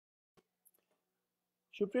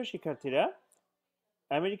সুপ্রিয় শিক্ষার্থীরা,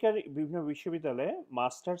 আমেরিকার বিভিন্ন বিশ্ববিদ্যালয়ে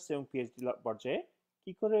মাস্টার্স এবং পিএইচডি পর্যায়ে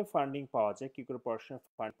কি করে ফান্ডিং পাওয়া যায়, কি করে পড়াশোনার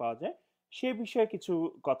ফান্ড পাওয়া যায়, সে বিষয়ে কিছু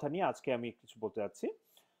কথা নিয়ে আজকে আমি কিছু বলতে যাচ্ছি।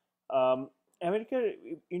 আম, আমেরিকার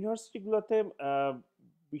ইউনিভার্সিটিগুলোতে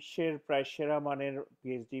বিশ্বের প্রায় সেরা মানের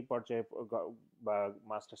পিএইচডি পর্যায়ে বা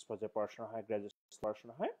মাস্টার্স পর্যায়ে পড়াশোনা হয়, গ্রাজুয়েট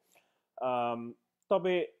পড়াশোনা হয়। আম,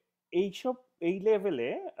 তবে এইসব এই লেভেলে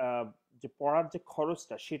যে পড়ার যে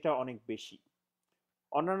খরচটা সেটা অনেক বেশি।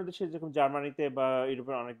 অন্যান্য দেশে যেরকম জার্মানিতে বা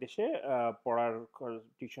ইউরোপের অনেক দেশে পড়ার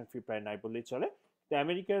টিউশন ফি প্রায় নাই বললেই চলে। তো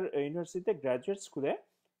আমেরিকার ইউনিভার্সিটিতে গ্রাজুয়েট স্কুলে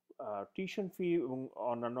টিউশন ফি এবং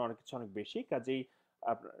অন্যান্য অনেক কিছু অনেক বেশি। কাজেই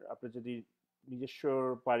আপনার যদি নিজস্ব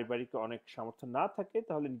পারিবারিক অনেক সামর্থ্য না থাকে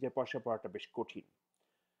তাহলে নিজের পয়সা পড়াটা বেশ কঠিন।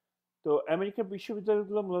 তো আমেরিকার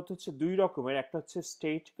বিশ্ববিদ্যালয়গুলো মূলত হচ্ছে দুই রকমের। একটা হচ্ছে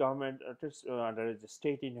স্টেট গভর্নমেন্ট আন্ডারে যে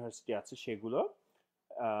স্টেট ইউনিভার্সিটি আছে সেগুলো।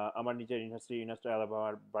 আমার নিজের ইউনিভার্সিটি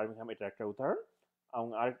আলাবামার বার্মিংহাম এটা একটা উদাহরণ। এবং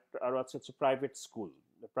আরো আছে হচ্ছে প্রাইভেট স্কুল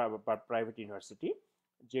বা প্রাইভেট ইউনিভার্সিটি,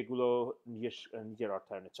 যেগুলো নিজের নিজের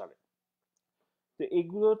অর্থায়নে চলে। তো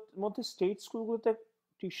এইগুলোর মধ্যে স্টেট স্কুলগুলোতে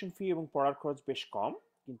টিউশন ফি এবং পড়ার খরচ বেশ কম,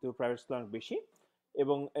 কিন্তু প্রাইভেট স্কুল অনেক বেশি।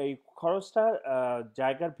 এবং এই খরচটা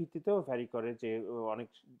জায়গার ভিত্তিতেও ভ্যারি করে, যে অনেক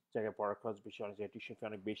জায়গায় পড়ার খরচ বেশি, অনেক জায়গায় টিউশন ফি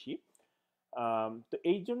অনেক বেশি। তো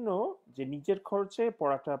এই জন্য যে নিজের খরচে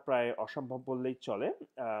পড়াটা প্রায় অসম্ভব বললেই চলে,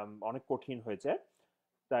 অনেক কঠিন হয়ে যায়।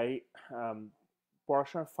 তাই আম,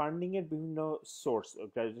 পড়াশোনার ফান্ডিং এর বিভিন্ন সোর্স,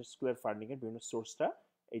 গ্রাজুয়েট স্কুলের ফান্ডিং এর বিভিন্ন সোর্সটা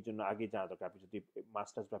এই জন্য আগে জানা দরকার, আপনি যদি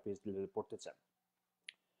মাস্টার্স বা পিএইচডি লেভেলে পড়তে চান।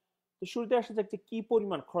 তো শুরুতে আসা যাক যে কি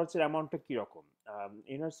পরিমাণ খরচের অ্যামাউন্টটা কিরকম।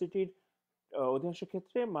 ইউনিভার্সিটির অধিকাংশ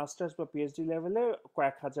ক্ষেত্রে মাস্টার্স বা পিএইচডি লেভেলে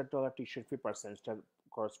কয়েক হাজার ডলার টিউশন ফি পার সেমিস্টার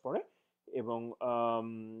খরচ পড়ে। এবং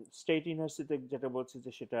স্টেট ইউনিভার্সিটিতে যেটা বলছে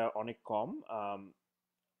যে সেটা অনেক কম,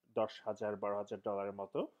 10,000 12,000 ডলারের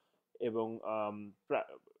মতো। এবং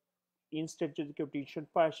ইনস্টেড যদি কেউ টিউশন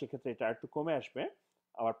পায় সেক্ষেত্রে এটা একটু কমে আসবে।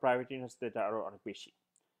 আবার প্রাইভেট ইউনিভার্সিটিতে এটা আরো অনেক বেশি।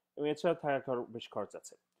 এবং এছাড়া থাকার বেশ খরচ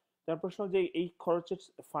আছে। তার প্রশ্ন যে এই খরচের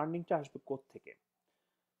ফান্ডিংটা আসবে কোত্থেকে।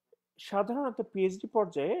 সাধারণত পিএইচডি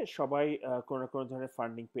পর্যায়ে সবাই কোনো না কোনো ধরনের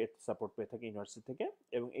ফান্ডিং পেয়ে সাপোর্ট পেয়ে থাকে ইউনিভার্সিটি থেকে।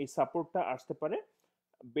 এবং এই সাপোর্টটা আসতে পারে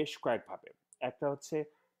বেশ কয়েকভাবে। একটা হচ্ছে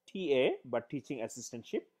টিএ বা টিচিং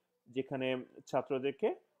অ্যাসিস্ট্যান্টশিপ, যেখানে ছাত্রদেরকে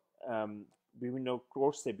আম, বিভিন্ন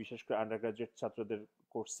কোর্সে, বিশেষ করে আন্ডার গ্রাজুয়েট ছাত্রদের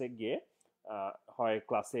কোর্সে গিয়ে হয়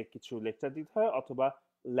ক্লাসে কিছু লেকচার দিতে হয়, অথবা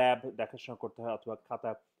ল্যাব দেখাশোনা করতে হয়, অথবা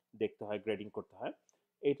খাতা দেখতে হয়, গ্রেডিং করতে হয়।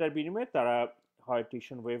 এটার বিনিময়ে তারা হয়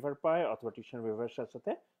টিউশন ওয়েভার পায়, অথবা টিউশন ওয়েভারের সাথে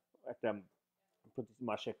সাথে একটা প্রতি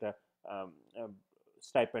মাসে একটা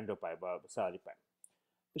স্টাইপেন্ডও পায় বা স্যালারি পায়।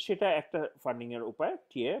 তো সেটা একটা ফান্ডিং এর উপায়,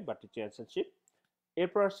 টিএ বা টিচার অ্যাসিস্ট্যান্টশিপ।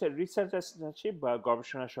 এরপর আসছে রিসার্চ অ্যাসিস্ট্যান্টশিপ বা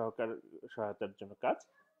গবেষণা সহায়তার জন্য কাজ।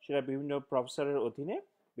 সেটা বিভিন্ন প্রফেসরের অধীনে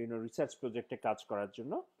বিভিন্ন রিসার্চ প্রজেক্টে কাজ করার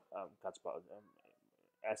জন্য কাজ পাওয়া যায়,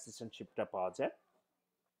 অ্যাসিস্ট্যান্টশিপটা পাওয়া যায়।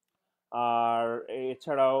 আর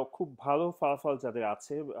এছাড়াও খুব ভালো ফলাফল যাদের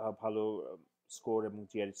আছে, ভালো স্কোর এবং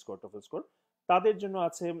জিআরই স্কোর, টোফেল স্কোর, তাদের জন্য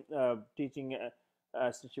আছে টিচিং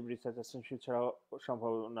অ্যাসিস্ট্যান্টশিপ, রিসার্চ অ্যাসিস্ট্যান্টশিপ ছাড়াও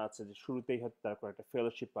সম্ভাবনা আছে যে শুরুতেই হয়তো তারা কোনো একটা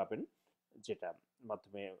ফেলোশিপ পাবেন, যেটা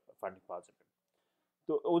মাধ্যমে ফান্ডিং পাওয়া যাবে।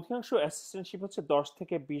 তো অধিকাংশ অ্যাসিস্ট্যান্টশিপ হচ্ছে 10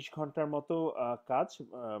 থেকে 20 ঘন্টার মতো কাজ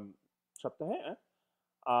সপ্তাহে।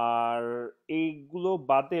 আর এইগুলো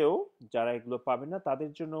বাদেও যারা এগুলো পাবে না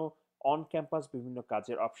তাদের জন্য অন ক্যাম্পাস বিভিন্ন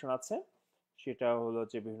কাজের অপশন আছে। সেটা হলো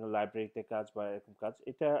যে বিভিন্ন লাইব্রেরিতে কাজ বা এরকম কাজ।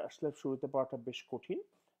 এটা আসলে শুরুতে পাওয়াটা বেশ কঠিন,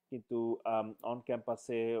 কিন্তু অন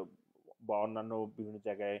ক্যাম্পাসে বা অন্যান্য বিভিন্ন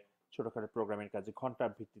জায়গায় ছোটখাটো প্রোগ্রামের কাজে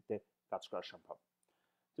ঘন্টার ভিত্তিতে কাজ করা সম্ভব।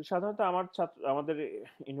 তো সাধারণত আমাদের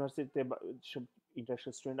ইউনিভার্সিটিতে সব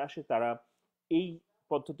ইন্টারন্যাশনাল স্টুডেন্ট আসে, তারা এই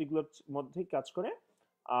পদ্ধতিগুলোর মধ্যেই কাজ করে।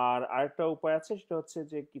 আর আরেকটা উপায় আছে, সেটা হচ্ছে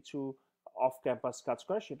যে কিছু অফ ক্যাম্পাস কাজ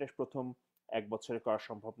করে। সেটা প্রথম 1 বছরে করা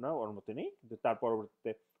সম্ভব না, অনুমতি নেই, কিন্তু তার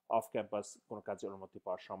পরবর্তীতে অফ ক্যাম্পাস কোনো কাজে অনুমতি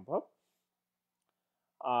পাওয়া সম্ভব।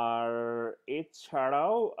 আর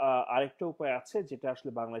এছাড়াও আরেকটা উপায় আছে যেটা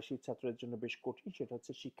আসলে বাংলাদেশি ছাত্রদের জন্য বেশ কঠিন, সেটা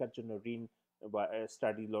হচ্ছে শিক্ষার জন্য ঋণ বা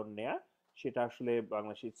স্টাডি লোন নেয়া। সেটা আসলে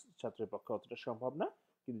বাংলাদেশি ছাত্রের পক্ষে অতটা সম্ভব না,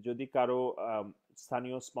 কিন্তু যদি কারো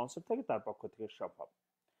স্থানীয় স্পন্সর থাকে তার পক্ষ থেকে সম্ভব।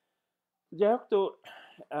 যাই হোক, তো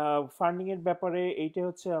ফান্ডিং এর ব্যাপারে এইটা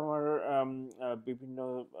হচ্ছে আমার বিভিন্ন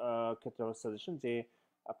ক্ষেত্রে আমার সাজেশন, যে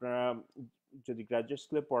আপনারা যদি গ্রাজুয়েট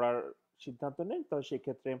স্কুলে পড়ার সিদ্ধান্ত নেন তাহলে সেই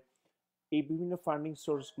ক্ষেত্রে এই বিভিন্ন ফান্ডিং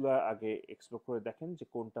সোর্সগুলো আগে এক্সপ্লোর করে দেখেন যে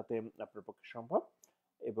কোনটাতে আপনার পক্ষে সম্ভব।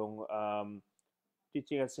 এবং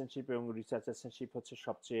টিচিং অ্যাসিস্ট্যান্টশিপ এবং রিসার্চ অ্যাসিস্ট্যান্টশিপ হচ্ছে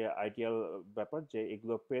সবচেয়ে আইডিয়াল ব্যাপার, যে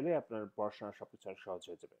এগুলো পেলে আপনার পড়াশোনা সবকিছু আর সহজ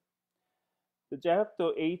হয়ে যাবে। তো যাই হোক, তো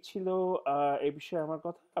এই ছিল এই বিষয়ে আমার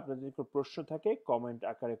কথা। আপনার যদি কোনো প্রশ্ন থাকে কমেন্ট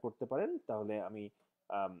আকারে করতে পারেন, তাহলে আমি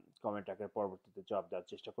কমেন্ট আকারে পরবর্তীতে জবাব দেওয়ার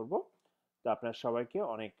চেষ্টা করব। তো আপনার সবাইকে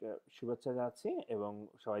অনেক শুভেচ্ছা জানাচ্ছি এবং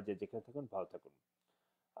সবাই যে যেখানে থাকুন ভালো থাকুন।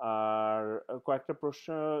 আর কয়েকটা প্রশ্ন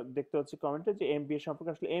দেখতে হচ্ছে কমেন্টে যে এমবিএ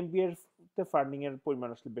সম্পর্কে, আসলে এমবিএ তে ফান্ডিং এর পরিমাণ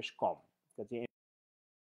আসলে বেশ কম, কাজে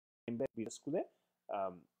এমবিএ স্কুলে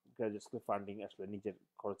গ্রাজুয়েট স্কুলে ফান্ডিং আসলে নিজের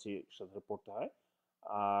খরচে সাথে পড়তে হয়।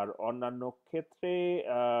 আর অন্যান্য ক্ষেত্রে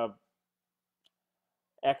আহ,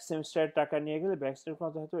 এক সেমিস্টারের টাকা নিয়ে গেলে ব্যাক সেমিস্টার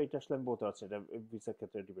কত হয়তো এটা আসলে আমি বলতে পারছি, এটা ভিসার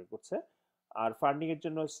ক্ষেত্রে ডিপেন্ড করছে। আর ফান্ডিং এর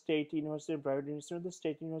জন্য স্টেট ইউনিভার্সিটি, প্রাইভেট ইউনিভার্সিটির মধ্যে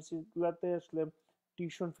স্টেট ইউনিভার্সিটিগুলোতে আসলে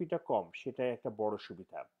টিউশন ফিটা কম, সেটাই একটা বড়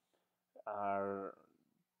সুবিধা। আর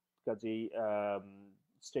কাজেই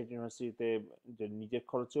স্টেট ইউনিভার্সিটিতে যে নিজের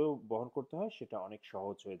খরচেও বহন করতে হয় সেটা অনেক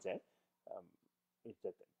সহজ হয়ে যায় আম,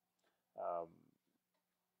 এটাতে। আম,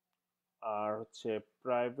 আর হচ্ছে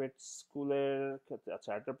প্রাইভেট স্কুলের ক্ষেত্রে,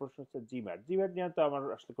 আচ্ছা একটা প্রশ্ন হচ্ছে জিম্যাট, জিম্যাট নিয়ে তো আমার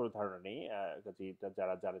আসলে কোনো ধারণা নেই, কাজে এটা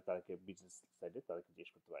যারা জানে তাদেরকে বিজনেস সাইডে তাদেরকে জিজ্ঞেস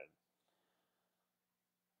করতে পারেন।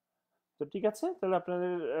 তো ঠিক আছে, তাহলে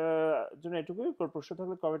আপনাদের জন্য এটুকুই। কোনো প্রশ্ন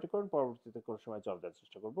থাকলে কমেন্ট করুন, পরবর্তীতে কোনো সময় জবাব দেওয়ার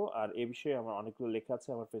চেষ্টা করবো। আর এ বিষয়ে আমার অনেকগুলো লেখা আছে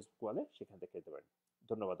আমার ফেসবুক ওয়ালে, সেখান থেকে যেতে পারেন।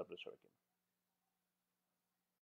 ধন্যবাদ আপনাদের সবাইকে।